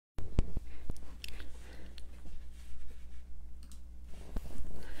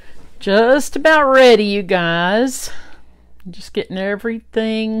Just about ready, you guys. Just getting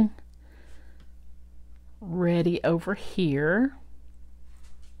everything ready over here.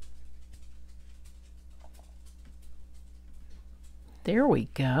 There we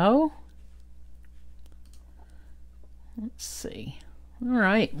go. Let's see. All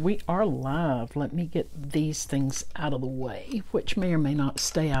right, we are live. Let me get these things out of the way, which may or may not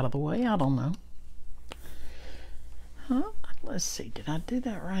stay out of the way. I don't know. Let's see. Did I do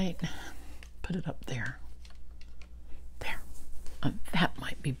that right? Put it up there. There. That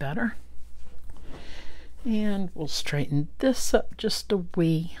might be better. And we'll straighten this up just a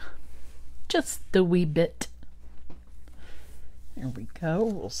wee bit. There we go.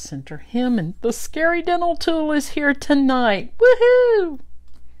 We'll center him, and the scary dental tool is here tonight. Woohoo!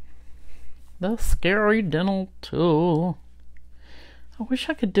 The scary dental tool. I wish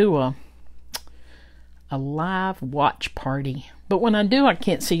I could do a live watch party, but when I do, I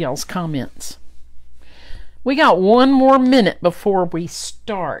can't see y'all's comments. We got one more minute before we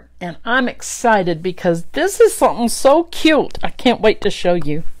start, and I'm excited because this is something so cute. I can't wait to show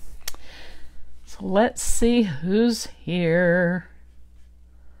you. So let's see who's here.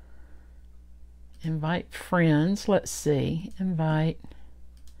 Invite friends. Let's see. Invite.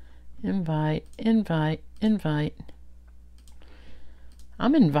 I'm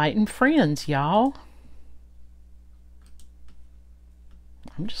inviting friends, y'all.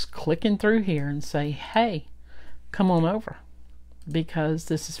 I'm just clicking through here and say, hey, come on over, because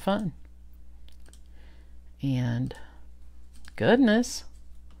this is fun. And goodness,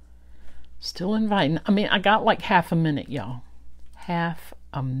 still inviting. I mean, I got like half a minute, y'all. Half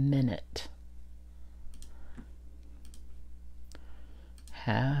a minute.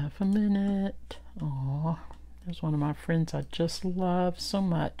 Half a minute. Oh, there's one of my friends I just love so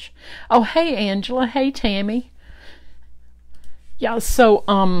much. Oh, hey, Angela. Hey, Tammy. Yeah, so,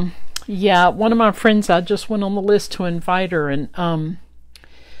 yeah, one of my friends, I just went on the list to invite her, and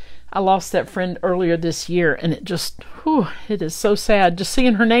I lost that friend earlier this year, and it just, whew, it is so sad just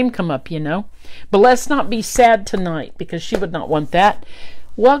seeing her name come up, you know. But let's not be sad tonight, because she would not want that.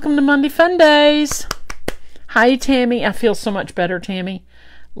 Welcome to Monday Fun Days. Hi, Tammy. I feel so much better, Tammy.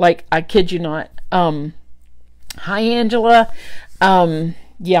 Like, I kid you not. Hi, Angela.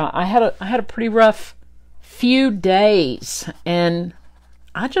 Yeah, I had a pretty rough few days, and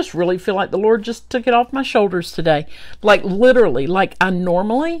I just really feel like the Lord just took it off my shoulders today. Like, literally, like I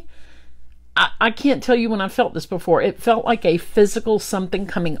normally, I can't tell you when I felt this before. It felt like a physical something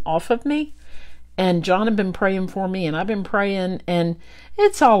coming off of me, and John had been praying for me, and I've been praying, and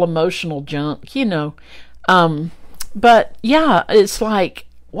it's all emotional junk, you know. But yeah, it's like,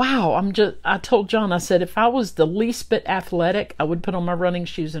 wow, I told John, I said, if I was the least bit athletic, I would put on my running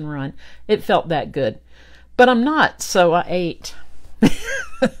shoes and run. It felt that good. But I'm not, so I ate.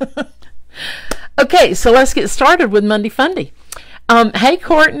 Okay, so let's get started with Monday Funday. Hey,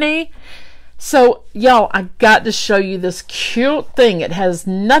 Courtney. So, y'all, I got to show you this cute thing. It has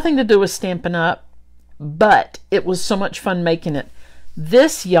nothing to do with Stampin' Up, but it was so much fun making it.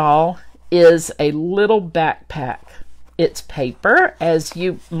 This, y'all, is a little backpack. It's paper, as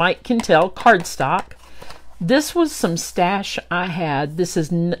you might can tell, cardstock. This was some stash I had.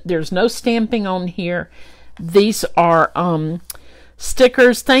 There's no stamping on here. These are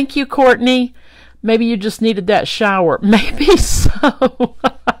stickers. Thank you, Courtney. Maybe you just needed that shower. Maybe so.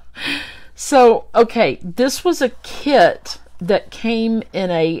 So, okay, this was a kit that came in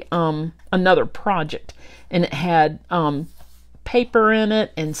a another project, and it had paper in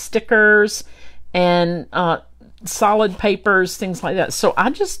it and stickers and solid papers, things like that. So I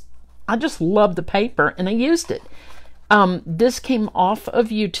just love the paper, and I used it. This came off of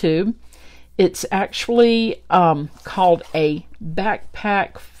YouTube. It's actually called a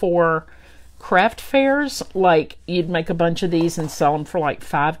backpack for craft fairs. Like, you'd make a bunch of these and sell them for like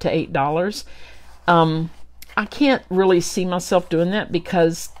 $5 to $8. I can't really see myself doing that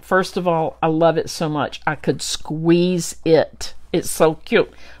because, first of all, I love it so much. I could squeeze it. It's so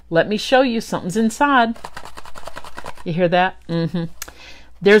cute. Let me show you. Something's inside. You hear that?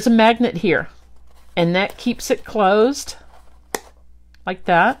 There's a magnet here, and that keeps it closed like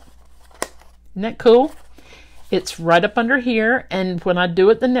that. Isn't that cool? It's right up under here, and when I do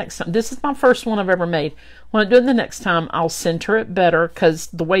it the next time, this is my first one I've ever made. When I do it the next time, I'll center it better, because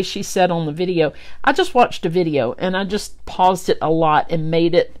the way she said on the video, I just watched a video, and I just paused it a lot and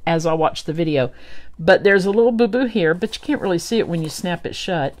made it as I watched the video. But there's a little boo-boo here, but you can't really see it when you snap it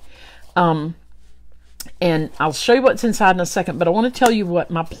shut. And I'll show you what's inside in a second, but I want to tell you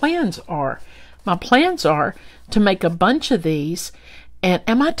what my plans are. My plans are to make a bunch of these. And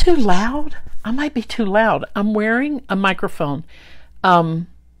am I too loud? I might be too loud. I'm wearing a microphone.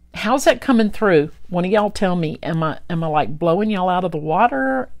 How's that coming through? One of y'all tell me, am I like blowing y'all out of the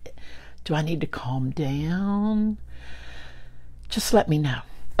water? Do I need to calm down? Just let me know.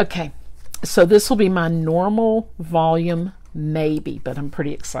 Okay, so this will be my normal volume, maybe, but I'm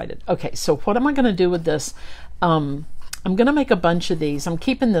pretty excited. Okay, so what am I going to do with this? I'm going to make a bunch of these. I'm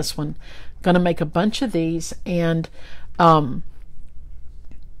keeping this one. Going to make a bunch of these and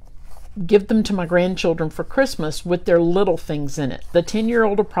give them to my grandchildren for Christmas with their little things in it. The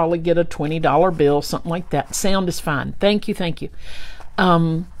 10-year-old will probably get a $20 bill, something like that. Sound is fine. Thank you, thank you.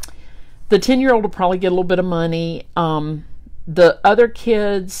 The 10-year-old will probably get a little bit of money. The other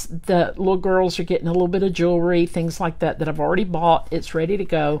kids, the little girls, are getting a little bit of jewelry, things like that that I've already bought. It's ready to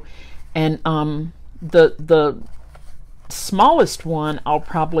go. And the smallest one, I'll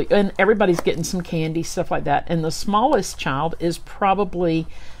probably, and everybody's getting some candy, stuff like that. And the smallest child is probably,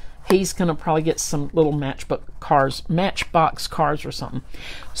 he's going to probably get some little matchbox cars or something.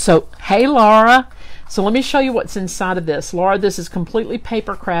 So, hey, Laura. So let me show you what's inside of this. Laura, this is completely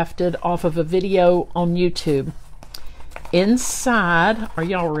paper crafted off of a video on YouTube. Inside, are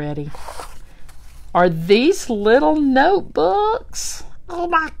y'all ready? Are these little notebooks? Oh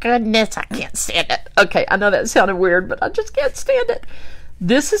my goodness, I can't stand it. Okay, I know that sounded weird, but I just can't stand it.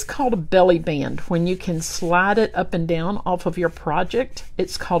 This is called a belly band. When you can slide it up and down off of your project,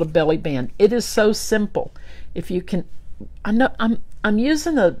 it's called a belly band. It is so simple. If you can, I know I'm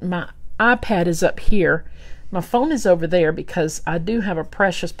using my iPad is up here. My phone is over there because I do have a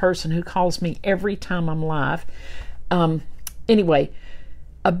precious person who calls me every time I'm live. Anyway,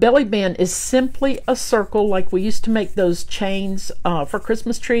 a belly band is simply a circle like we used to make those chains for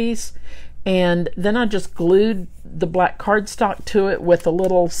Christmas trees. And then I just glued the black cardstock to it with a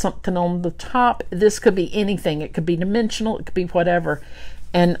little something on the top. This could be anything. It could be dimensional. It could be whatever.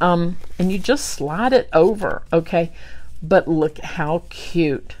 And you just slide it over, okay? But look how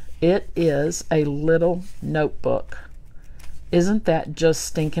cute. It is a little notebook. Isn't that just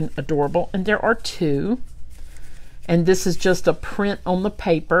stinking adorable? And there are two. And this is just a print on the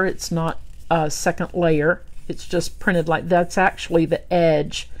paper. It's not a second layer. It's just printed like that's actually the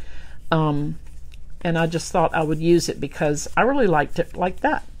edge. And I just thought I would use it because I really liked it like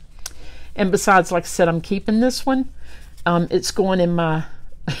that. And besides, like I said, I'm keeping this one. It's going in my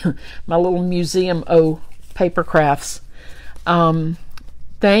my little museum paper crafts.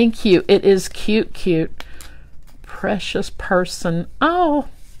 Thank you. It is cute, cute. Precious person. Oh,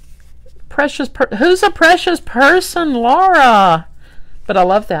 who's a precious person? Laura. But I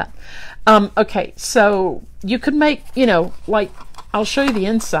love that. Okay, so you could make, like, I'll show you the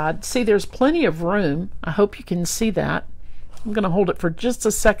inside. See, there's plenty of room. I hope you can see that. I'm going to hold it for just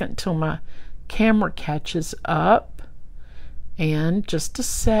a second until my camera catches up. And just a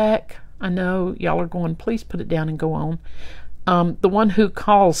sec. I know y'all are going, please put it down and go on. The one who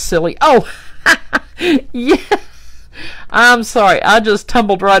calls silly. Oh, yeah. I'm sorry. I just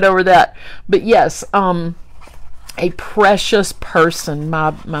tumbled right over that. But yes, a precious person,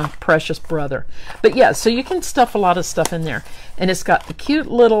 my precious brother. But yeah, so you can stuff a lot of stuff in there. And it's got the cute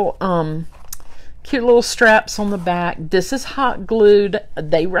little straps on the back. This is hot glued.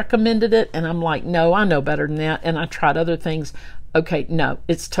 They recommended it, and I'm like, no, I know better than that. And I tried other things. Okay, no,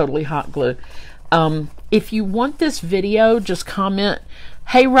 it's totally hot glue. If you want this video, just comment,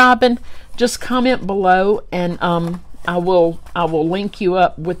 hey Robin, just comment below, and I will link you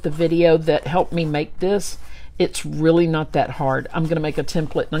up with the video that helped me make this. It's really not that hard. I'm going to make a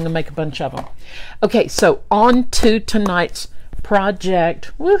template and I'm going to make a bunch of them. Okay, so on to tonight's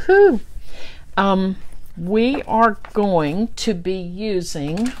project. Woohoo! We are going to be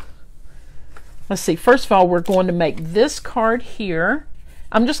using, let's see, first of all, we're going to make this card here.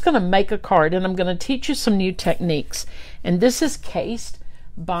 I'm just going to make a card and I'm going to teach you some new techniques. And this is cased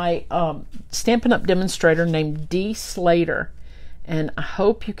by Stampin' Up! Demonstrator named D. Slater. And I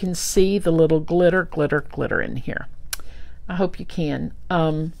hope you can see the little glitter, glitter, glitter in here. I hope you can.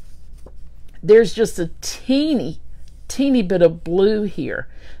 There's just a teeny bit of blue here.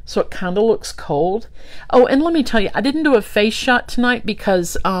 So it kind of looks cold. Oh, and let me tell you, I didn't do a face shot tonight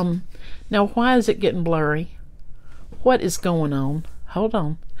because, now why is it getting blurry? What is going on? Hold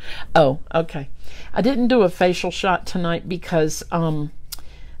on. Oh, okay. I didn't do a facial shot tonight because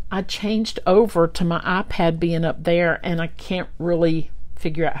I changed over to my iPad being up there and I can't really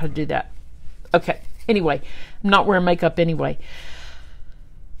figure out how to do that. Okay, anyway, I'm not wearing makeup anyway.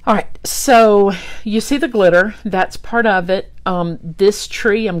 All right, so you see the glitter, that's part of it. This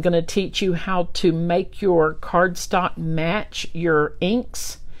tree, I'm going to teach you how to make your cardstock match your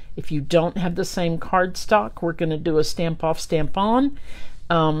inks. If you don't have the same cardstock, we're going to do a stamp off, stamp on.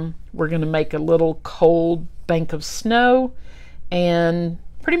 We're going to make a little cold bank of snow, and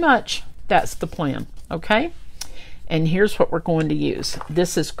pretty much that's the plan, okay? And here's what we're going to use.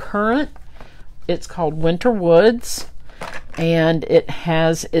 This is currant. It's called Winter Woods, and it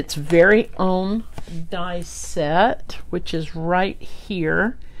has its very own die set, which is right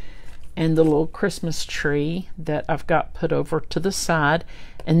here, and the little Christmas tree that I've got put over to the side.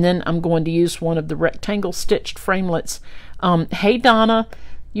 And then I'm going to use one of the rectangle stitched framelits. Hey Donna,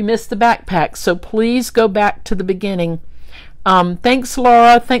 you missed the backpack, so please go back to the beginning. Thanks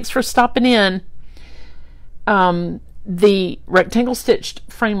Laura, thanks for stopping in. The rectangle stitched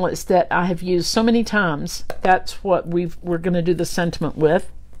framelits that I have used so many times, that's what we're going to do the sentiment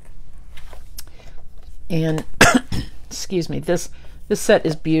with. And excuse me, this set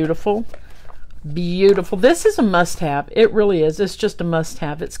is beautiful. Beautiful. This is a must-have. It really is. It's just a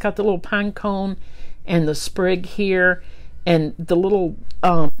must-have. It's got the little pine cone and the sprig here, and the little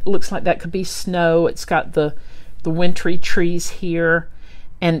looks like that could be snow. It's got the wintry trees here,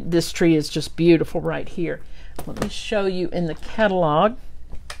 and this tree is just beautiful right here. Let me show you in the catalog.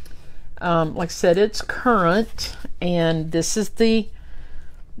 Like I said, it's currant, and this is the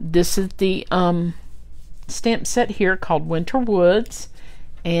stamp set here called Winter Woods.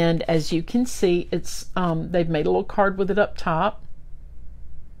 And as you can see, it's they've made a little card with it up top.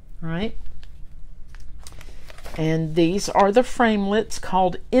 All right. And these are the framelits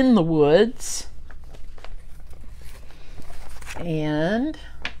called In the Woods. And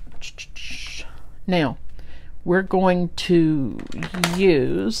now we're going to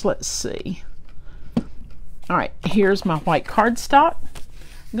use, let's see. All right, here's my white cardstock.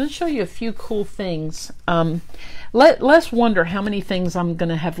 I'm going to show you a few cool things. Let's wonder how many things I'm going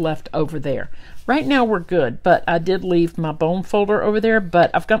to have left over there. Right now we're good, but I did leave my bone folder over there, but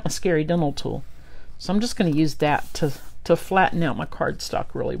I've got my Scary Dental tool. So I'm just going to use that to flatten out my cardstock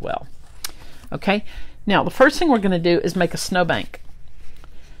really well. Okay, now the first thing we're going to do is make a snowbank.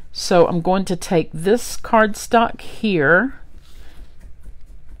 So I'm going to take this cardstock here,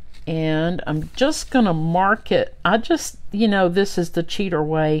 and I'm just going to mark it. I just, you know, this is the cheater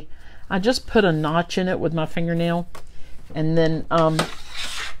way. I just put a notch in it with my fingernail, and then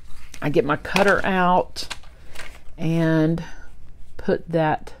I get my cutter out and put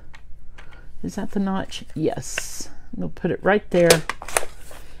that. Is that the notch? Yes. We'll put it right there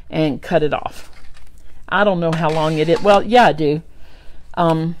and cut it off. I don't know how long it is. Well, yeah, I do.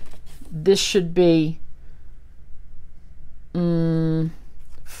 This should be 4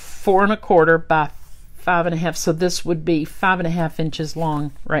 1/4 by 5 1/2. So this would be 5 1/2 inches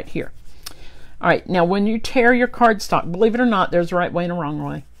long right here. All right, now when you tear your cardstock, believe it or not, there's a right way and a wrong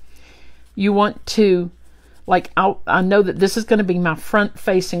way. You want to, like, I know that this is going to be my front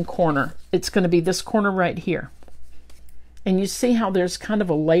facing corner. It's going to be this corner right here. And you see how there's kind of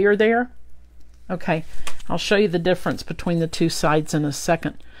a layer there? Okay, I'll show you the difference between the two sides in a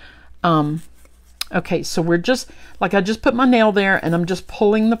second. Okay, so we're just, like, I just put my nail there and I'm just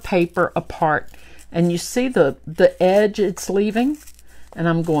pulling the paper apart. And you see the edge it's leaving? And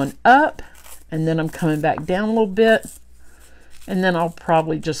I'm going up, and then I'm coming back down a little bit, and then I'll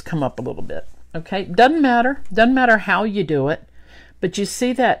probably just come up a little bit. Okay, doesn't matter how you do it, but you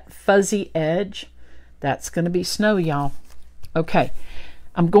see that fuzzy edge? That's going to be snow, y'all. Okay,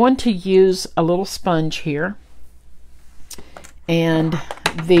 I'm going to use a little sponge here and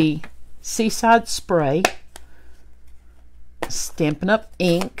the Seaside Spray, Stampin' Up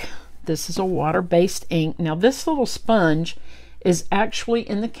ink. This is a water-based ink. Now this little sponge is actually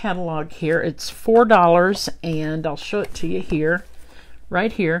in the catalog here. It's $4, and I'll show it to you here.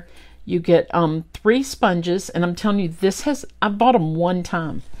 Right here you get 3 sponges, and I'm telling you, I bought them one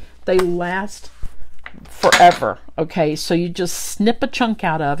time. They last forever. Okay, so you just snip a chunk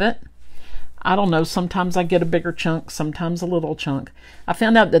out of it. I don't know, sometimes I get a bigger chunk, sometimes a little chunk. I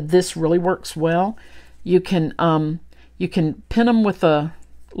found out that this really works well. You can pin them with a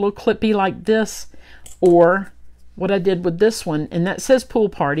little clippy like this, or what I did with this one, and that says Pool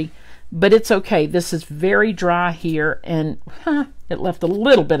Party, but it's okay. This is very dry here, and it left a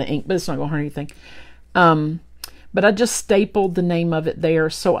little bit of ink, but it's not going to hurt anything. But I just stapled the name of it there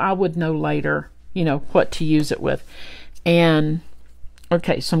so I would know later, you know, what to use it with. And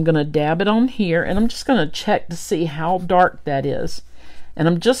okay, so I'm going to dab it on here, and I'm just going to check to see how dark that is. And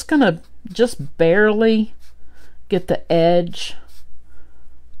I'm just going to just barely get the edge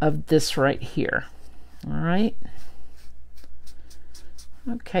of this right here. All right.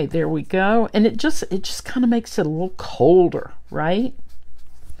 Okay, there we go. And it just kind of makes it a little colder, right?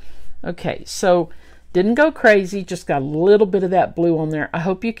 Okay, so didn't go crazy, just got a little bit of that blue on there. I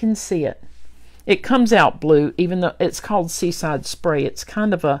hope you can see it. It comes out blue, even though it's called Seaside Spray. It's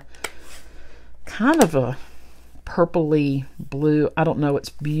kind of a purpley blue. I don't know. It's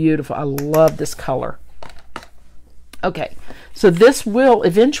beautiful. I love this color. Okay, so this will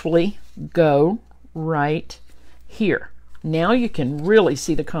eventually go right here. Now you can really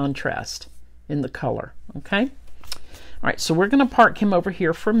see the contrast in the color. Okay. All right, so we're going to park him over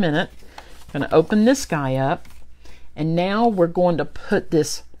here for a minute. I'm going to open this guy up, and now we're going to put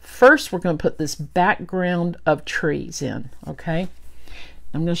this, first we're going to put this background of trees in, okay?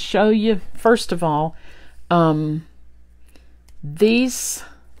 I'm going to show you, first of all, these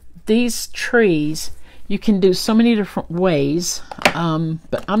trees, you can do so many different ways,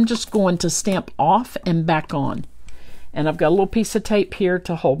 but I'm just going to stamp off and back on. And I've got a little piece of tape here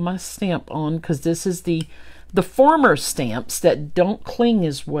to hold my stamp on, because this is the former stamps that don't cling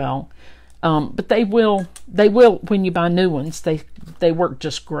as well, but they will when you buy new ones. They work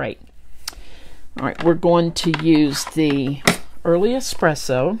just great. All right, we're going to use the Early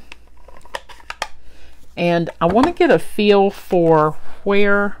Espresso, and I want to get a feel for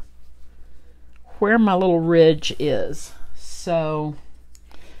where my little ridge is. So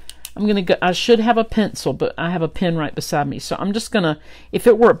I'm gonna go, I should have a pencil, but I have a pen right beside me. So I'm just gonna, if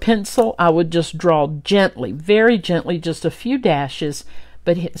it were a pencil, I would just draw gently, very gently, just a few dashes.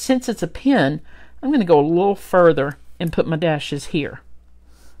 But since it's a pen, I'm gonna go a little further and put my dashes here.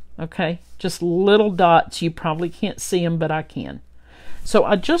 Okay, just little dots. You probably can't see them, but I can. So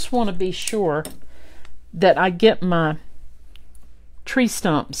I just want to be sure that I get my tree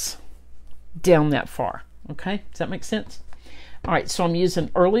stumps down that far. Okay, does that make sense? All right, so I'm using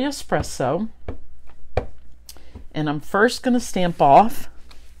Early Espresso, and I'm first going to stamp off.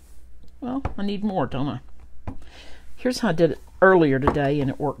 Well, I need more, don't I? Here's how I did it earlier today, and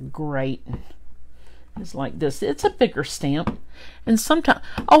it worked great. It's like this. It's a bigger stamp. And sometimes,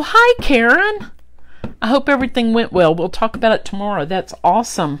 oh, hi, Karen. I hope everything went well. We'll talk about it tomorrow. That's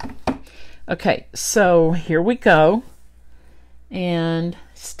awesome. Okay, so here we go. And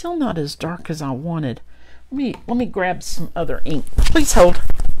still not as dark as I wanted. Let me grab some other ink. Please hold.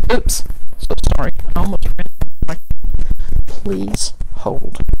 Oops. So sorry. I almost ran out. Please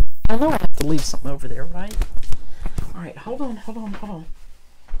hold. I know I have to leave something over there, right? All right, hold on.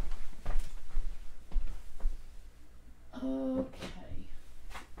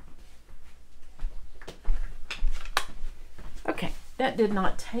 Okay, that did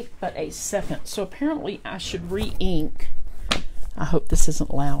not take but a second. So apparently I should re-ink. I hope this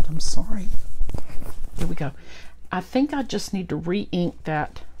isn't loud. I'm sorry. Here we go. I think I just need to re-ink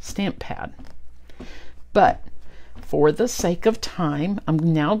that stamp pad. But for the sake of time, I'm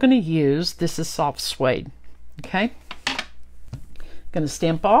now going to use, this is soft suede. Okay? Going to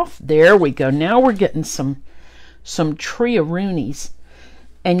stamp off. There we go. Now we're getting some tree-a-roonies.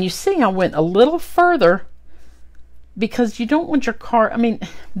 And you see I went a little further because you don't want your card, I mean,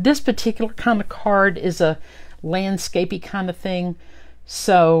 this particular kind of card is a landscapey kind of thing.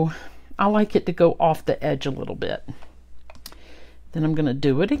 So I like it to go off the edge a little bit. Then I'm going to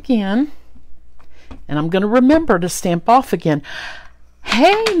do it again. And I'm going to remember to stamp off again.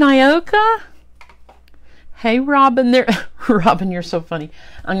 Hey, Nyoka. Hey, Robin. There, Robin, you're so funny.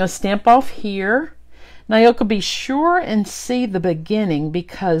 I'm going to stamp off here. Nyoka, be sure and see the beginning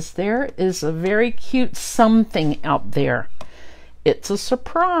because there is a very cute something out there. It's a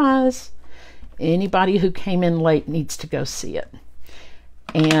surprise. Anybody who came in late needs to go see it.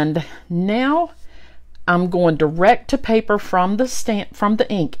 And now I'm going direct to paper from the stamp, from the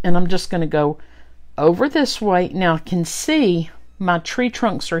ink, and I'm just going to go over this way. Now I can see my tree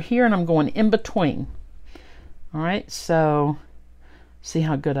trunks are here and I'm going in between. All right, so see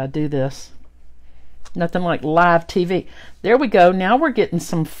how good I do this. Nothing like live TV. There we go. Now we're getting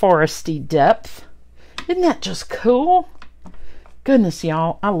some foresty depth. Isn't that just cool? Goodness,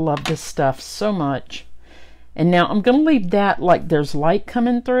 y'all, I love this stuff so much. And now I'm going to leave that like there's light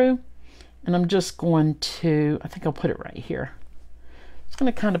coming through. And I'm just going to, I think I'll put it right here. Just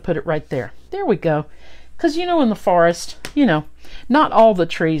going to kind of put it right there. There we go. Because, you know, in the forest, you know, not all the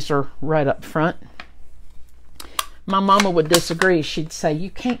trees are right up front. My mama would disagree. She'd say,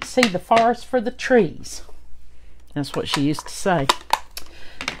 you can't see the forest for the trees. That's what she used to say.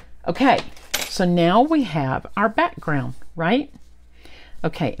 Okay, so now we have our background, right?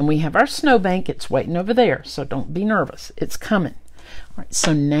 Okay, and we have our snowbank. It's waiting over there, so don't be nervous. It's coming. All right,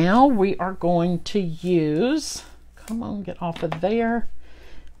 so now we are going to use, come on, get off of there.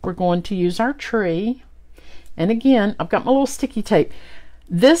 We're going to use our tree. And again, I've got my little sticky tape.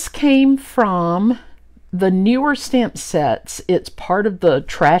 This came from the newer stamp sets. It's part of the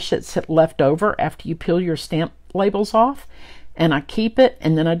trash that's left over after you peel your stamp labels off. And I keep it,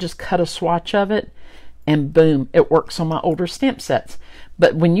 and then I just cut a swatch of it, and boom, it works on my older stamp sets.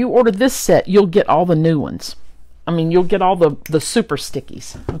 But when you order this set, you'll get all the new ones. I mean, you'll get all the super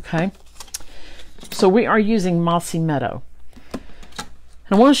stickies, okay? So we are using Mossy Meadow. And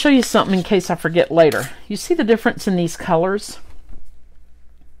I want to show you something in case I forget later. You see the difference in these colors?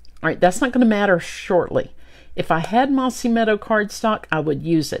 All right, that's not going to matter shortly. If I had Mossy Meadow cardstock, I would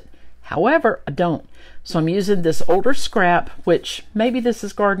use it. However, I don't. So I'm using this older scrap, which maybe this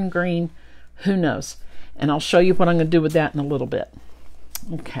is garden green, who knows. And I'll show you what I'm going to do with that in a little bit.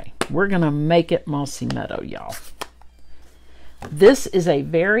 Okay, we're going to make it Mossy Meadow, y'all. This is a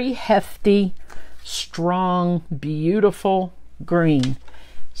very hefty, strong, beautiful green.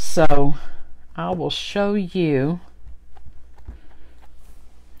 So I will show you.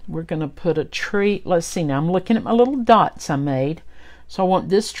 We're going to put a tree. Let's see, now I'm looking at my little dots I made. So I want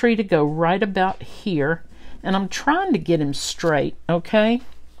this tree to go right about here, and I'm trying to get him straight, okay?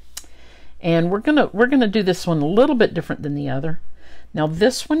 And we're gonna do this one a little bit different than the other. Now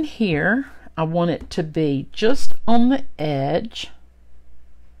this one here, I want it to be just on the edge.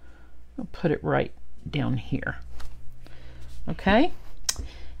 I'll put it right down here, okay?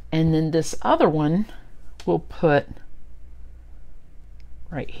 And then this other one we'll put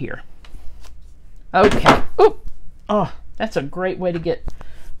right here. Okay. Oop. Oh, that's a great way to get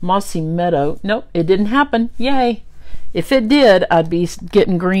Mossy Meadow. Nope, it didn't happen. Yay. If it did, I'd be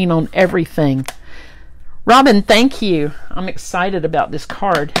getting green on everything. Robin, thank you. I'm excited about this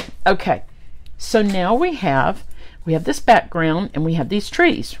card. Okay, so now we have this background and we have these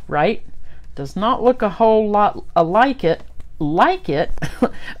trees, right? Does not look a whole lot alike it.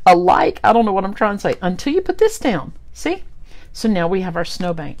 Alike, I don't know what I'm trying to say, until you put this down. See? So now we have our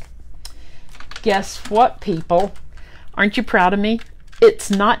snowbank. Guess what, people? Aren't you proud of me?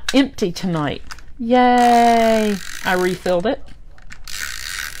 It's not empty tonight. Yay! I refilled it.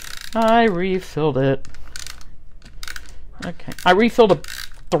 I refilled it. Okay. I refilled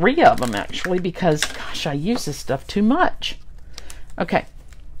 3 of them actually because, gosh, I use this stuff too much. Okay.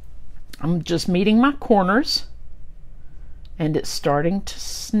 I'm just meeting my corners. And it's starting to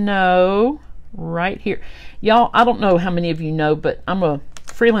snow right here. Y'all, I don't know how many of you know, but I'm a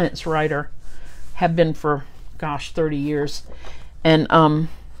freelance writer. Have been for, gosh, 30 years. And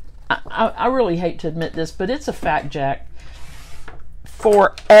I really hate to admit this, but it's a fact, Jack.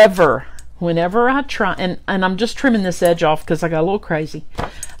 Forever, whenever I try, and I'm just trimming this edge off because I got a little crazy.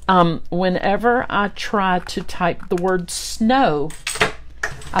 Whenever I try to type the word snow,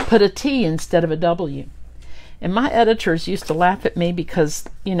 I put a T instead of a W. And my editors used to laugh at me because,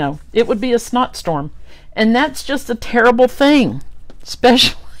 you know, it would be a snot storm. And that's just a terrible thing.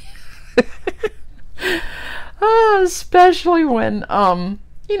 Especially, especially when,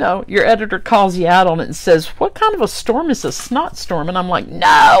 you know, your editor calls you out on it and says, what kind of a storm is a snot storm? And I'm like,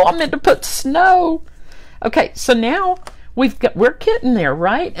 no, I meant to put snow. Okay, so now we're getting there,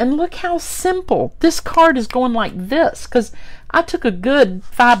 right? And look how simple. This card is going like this because I took a good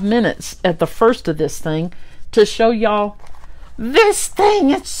 5 minutes at the first of this thing to show y'all this thing.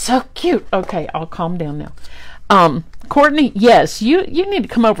 It's so cute. Okay, I'll calm down now. Courtney, yes, you need to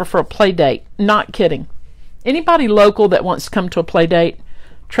come over for a play date. Not kidding. Anybody local that wants to come to a play date,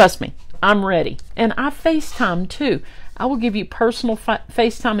 trust me, I'm ready. And I FaceTime too. I will give you personal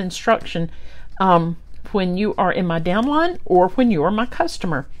FaceTime instruction when you are in my downline or when you are my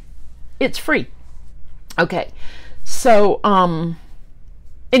customer. It's free. Okay, so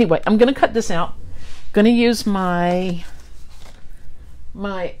anyway, I'm going to cut this out. Going to use my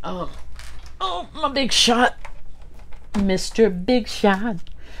Big Shot. Mr. Big Shot.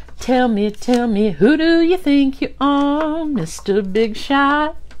 Tell me, who do you think you are, Mr. Big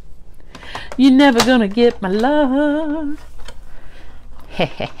Shot? You're never gonna get my love.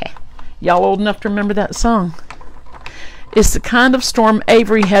 Y'all old enough to remember that song? It's the kind of storm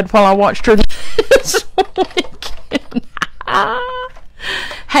Avery had while I watched her this weekend.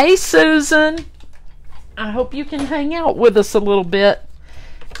 Hey, Susan. I hope you can hang out with us a little bit.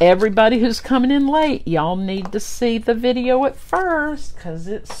 Everybody who's coming in late, y'all need to see the video at first because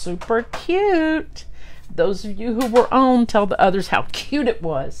it's super cute. Those of you who were on, tell the others how cute it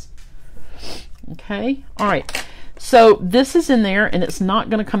was. Okay, all right. So this is in there and it's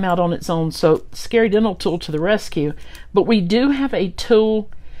not going to come out on its own. So Scary Dental Tool to the rescue. But we do have a tool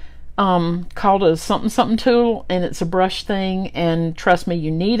called a something tool, and it's a brush thing, and trust me,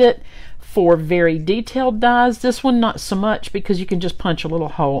 you need it for very detailed dies. This one not so much because you can just punch a little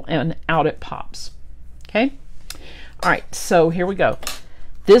hole and out it pops. Okay, all right, so here we go.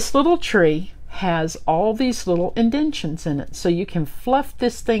 This little tree has all these little indentions in it, so you can fluff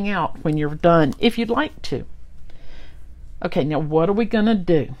this thing out when you're done if you'd like to. Okay, now what are we gonna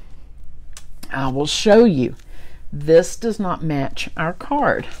do? I will show you. This does not match our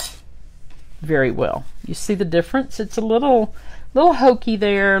card. very well. You see the difference? It's a little hokey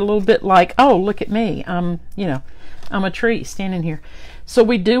there, a little bit like, oh, look at me. You know, I'm a tree standing here. So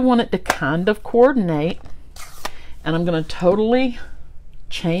we do want it to kind of coordinate, and I'm going to totally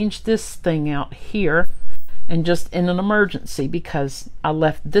change this thing out here, and just in an emergency, because I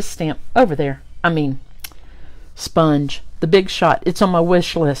left this stamp over there. I mean, sponge, the Big Shot. It's on my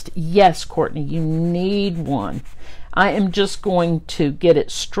wish list. Yes, Courtney, you need one. I am just going to get it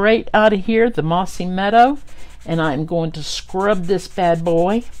straight out of here, the Mossy Meadow, and I'm going to scrub this bad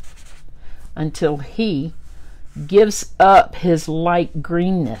boy until he gives up his light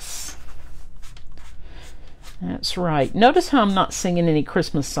greenness. That's right. Notice how I'm not singing any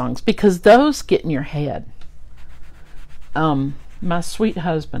Christmas songs, because those get in your head. My sweet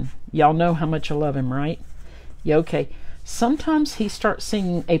husband, y'all know how much I love him, right? Yeah, okay. Sometimes he starts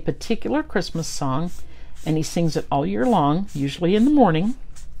singing a particular Christmas song, and he sings it all year long, usually in the morning.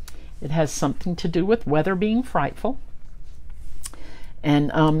 It has something to do with weather being frightful.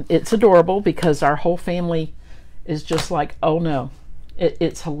 And it's adorable, because our whole family is just like, oh no.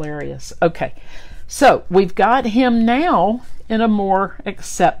 It's hilarious. Okay, so we've got him now in a more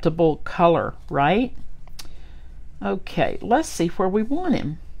acceptable color, right? Okay, let's see where we want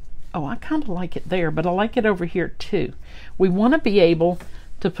him. Oh, I kind of like it there, but I like it over here too. We want to be able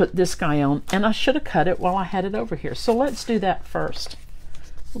to put this guy on, and I should have cut it while I had it over here. So let's do that first.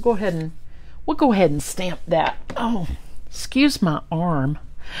 We'll go ahead and stamp that. Oh, excuse my arm.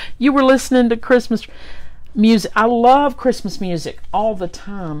 You were listening to Christmas music. I love Christmas music all the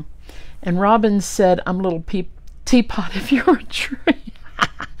time. And Robin said, I'm a little teapot if you're a tree.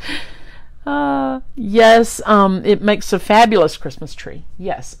 Yes, it makes a fabulous Christmas tree.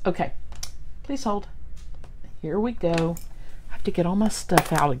 Yes, okay. Please hold. Here we go. I have to get all my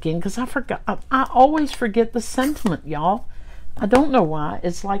stuff out again, because I forgot. I always forget the sentiment, y'all. I don't know why.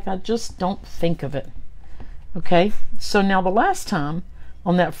 It's like I just don't think of it. Okay, so now the last time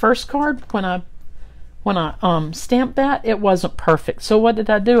on that first card, when I stamped that, it wasn't perfect. So what did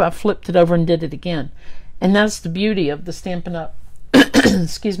I do? I flipped it over and did it again. And that's the beauty of the Stampin' Up.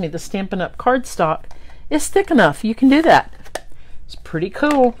 Excuse me, the Stampin' Up cardstock is thick enough. You can do that. It's pretty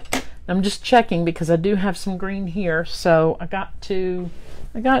cool. I'm just checking, because I do have some green here, so I got to.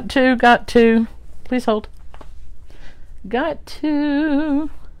 Please hold. Got to.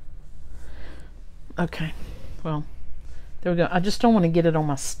 Okay, well, there we go. I just don't want to get it on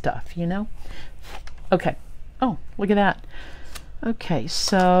my stuff, you know? Okay. Oh, look at that. Okay,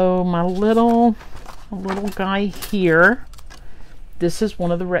 so my little guy here. This is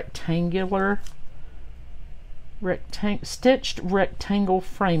one of the stitched rectangle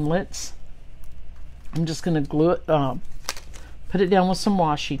framelits. I'm just going to glue it up. Put it down with some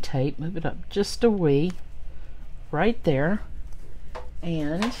washi tape. Move it up just a wee. Right there.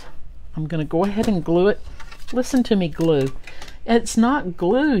 And I'm going to go ahead and glue it. Listen to me glue. It's not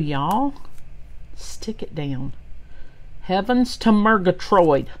glue, y'all. Stick it down. Heavens to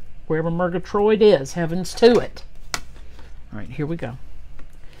Murgatroyd. Wherever Murgatroyd is, heavens to it. All right, here we go.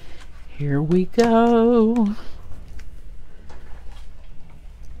 Here we go.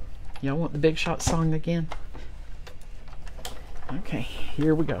 Y'all want the Big Shot song again? Okay,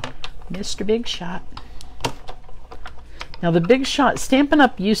 here we go. Mr. Big Shot. Now the Big Shot, Stampin'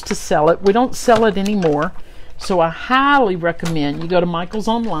 Up used to sell it. We don't sell it anymore. So I highly recommend you go to Michael's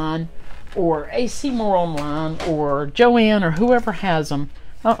online, or AC Moore online, or Joanne, or whoever has them.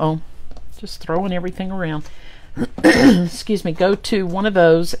 Uh-oh, just throwing everything around. Excuse me. Go to one of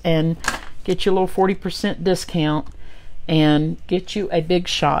those and get you a little 40% discount and get you a Big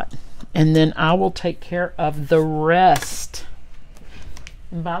Shot. And then I will take care of the rest.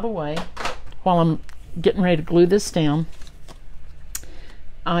 And by the way, while I'm getting ready to glue this down,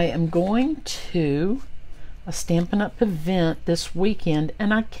 I am going to a Stampin' Up event this weekend,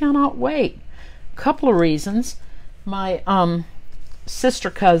 and I cannot wait. A couple of reasons. My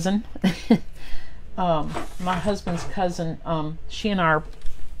sister cousin, my husband's cousin, she and I are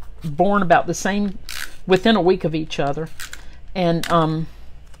born about the same, within a week of each other, and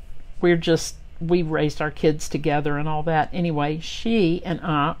we raised our kids together and all that. Anyway, she and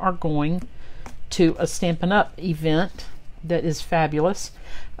I are going to a Stampin' Up event that is fabulous.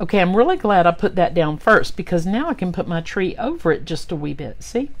 Okay, I'm really glad I put that down first, because now I can put my tree over it just a wee bit.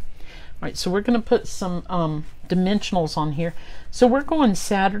 See? All right, so we're going to put some dimensionals on here. So we're going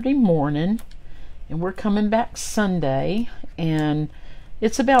Saturday morning, and we're coming back Sunday, and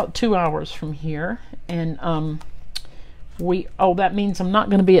it's about 2 hours from here. And that means I'm not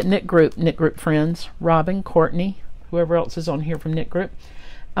going to be at Knit Group friends, Robin, Courtney, whoever else is on here from Knit Group.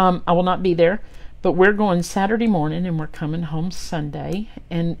 I will not be there, But we're going Saturday morning and we're coming home Sunday.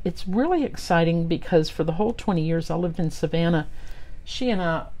 And it's really exciting because for the whole 20 years I lived in Savannah, she and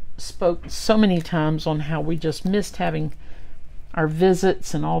I spoke so many times on how we just missed having our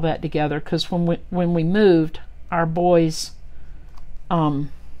visits and all that together. Because when we moved, our boys, well,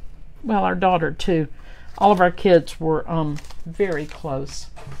 our daughter too, all of our kids were very close.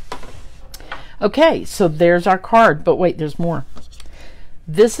 Okay, so there's our card, but wait, there's more.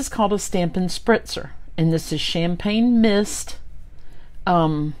 This is called a Stampin' Spritzer, and this is Champagne Mist.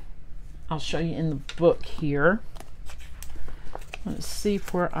 I'll show you in the book here. Let's see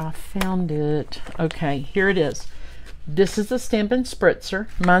where I found it. Okay, here it is. This is the Stampin' Spritzer.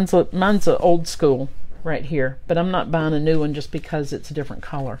 Mine's a old school right here, but I'm not buying a new one just because it's a different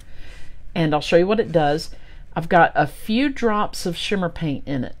color. And I'll show you what it does. I've got a few drops of shimmer paint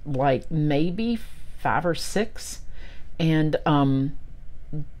in it, like maybe 5 or 6, and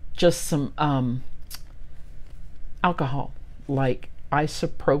just some alcohol, like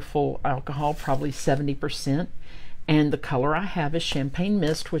isopropyl alcohol, probably 70%. And the color I have is Champagne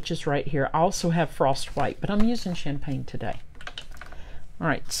Mist, which is right here. I also have Frost White, but I'm using Champagne today. All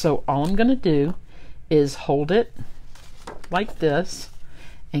right, so all I'm going to do is hold it like this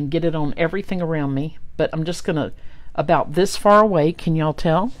and get it on everything around me. But I'm just going to, about this far away, can y'all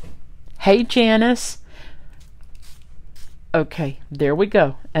tell? Hey, Janice. Okay, there we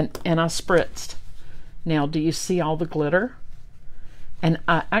go. And I spritzed. Now, do you see all the glitter? And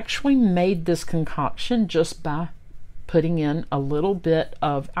I actually made this concoction just by putting in a little bit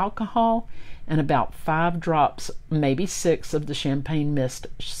of alcohol and about 5 drops, maybe 6, of the Champagne Mist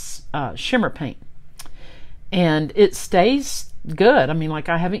shimmer paint. And it stays good. I mean, like,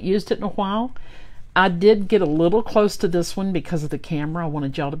 I haven't used it in a while. I did get a little close to this one because of the camera. I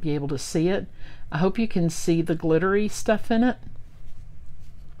wanted y'all to be able to see it. I hope you can see the glittery stuff in it.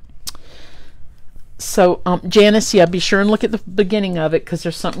 So, Janice, yeah, be sure and look at the beginning of it because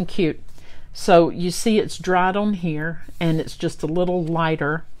there's something cute. So, you see it's dried on here, and it's just a little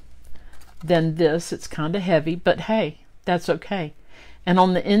lighter than this. It's kind of heavy, but hey, that's okay. And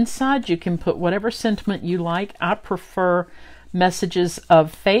on the inside, you can put whatever sentiment you like. I prefer messages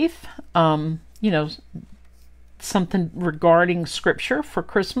of faith, you know, something regarding scripture for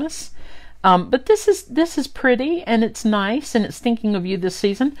Christmas. But this is pretty, and it's nice, and it's thinking of you this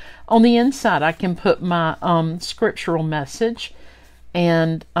season. On the inside, I can put my scriptural message,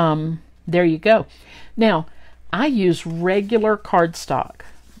 and there you go. Now, I use regular cardstock.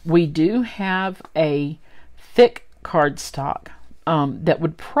 We do have a thick cardstock that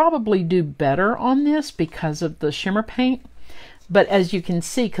would probably do better on this because of the shimmer paint. But as you can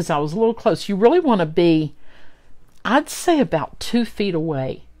see, because I was a little close, you really want to be, I'd say, about 2 feet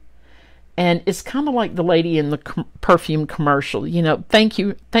away. And it's kind of like the lady in the perfume commercial, you know, thank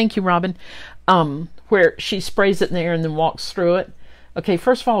you, Robin, where she sprays it in the air and then walks through it. Okay,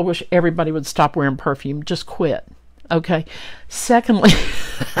 first of all, I wish everybody would stop wearing perfume. Just quit. Okay. Secondly,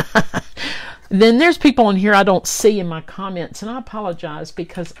 then there's people in here I don't see in my comments, and I apologize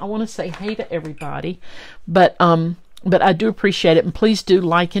because I want to say hey to everybody, but I do appreciate it, and please do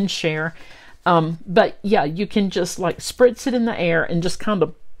like and share. But yeah, you can just like spritz it in the air and just kind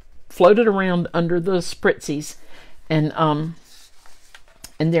of float it around under the spritzies, and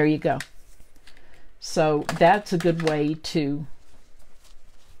there you go. So that's a good way to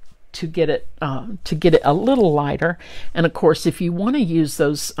get it a little lighter. And of course, if you want to use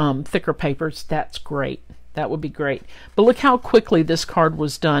those thicker papers, that's great. That would be great. But look how quickly this card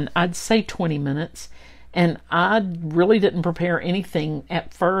was done. I'd say 20 minutes. And I really didn't prepare anything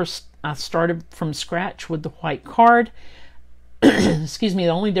at first. I started from scratch with the white card. Excuse me,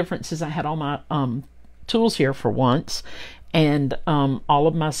 the only difference is I had all my tools here for once, and all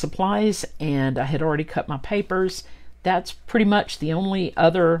of my supplies, and I had already cut my papers. That's pretty much the only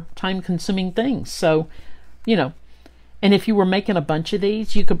other time-consuming thing. So, you know, and if you were making a bunch of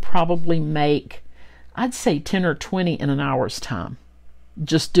these, you could probably make, I'd say 10 or 20 in an hour's time.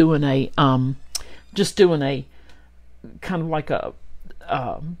 Just doing a kind of like a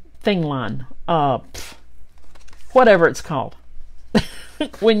thing line, whatever it's called.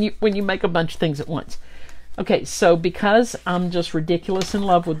 when you make a bunch of things at once. Okay, so because I'm just ridiculous in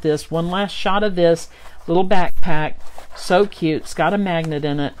love with this, one last shot of this little backpack. So cute. It's got a magnet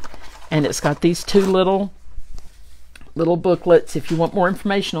in it, and it's got these 2 little booklets. If you want more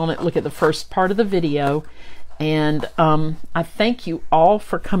information on it, look at the first part of the video. And I thank you all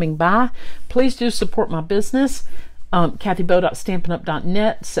for coming by. Please do support my business.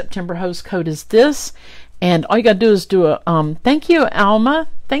 KathyBo.StampinUp.net. September host code is this. And all you got to do is do a thank you, Alma.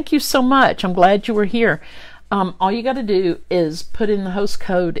 Thank you so much. I'm glad you were here. All you got to do is put in the host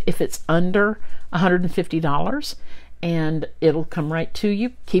code if it's under $150, and it'll come right to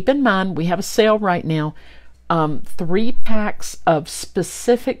you. Keep in mind, we have a sale right now. 3 packs of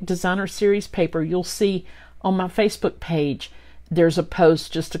specific designer series paper. You'll see on my Facebook page, there's a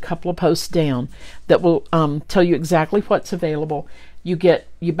post just a couple of posts down that will tell you exactly what's available. You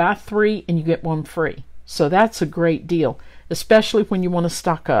buy 3 and you get 1 free. So that's a great deal, especially when you want to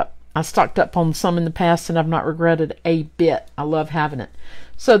stock up. I stocked up on some in the past and I've not regretted a bit. I love having it.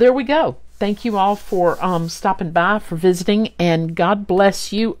 So there we go. Thank you all for stopping by, for visiting, and God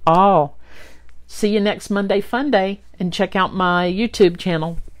bless you all. See you next Monday Fun Day, and check out my YouTube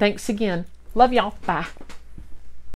channel. Thanks again. Love y'all. Bye.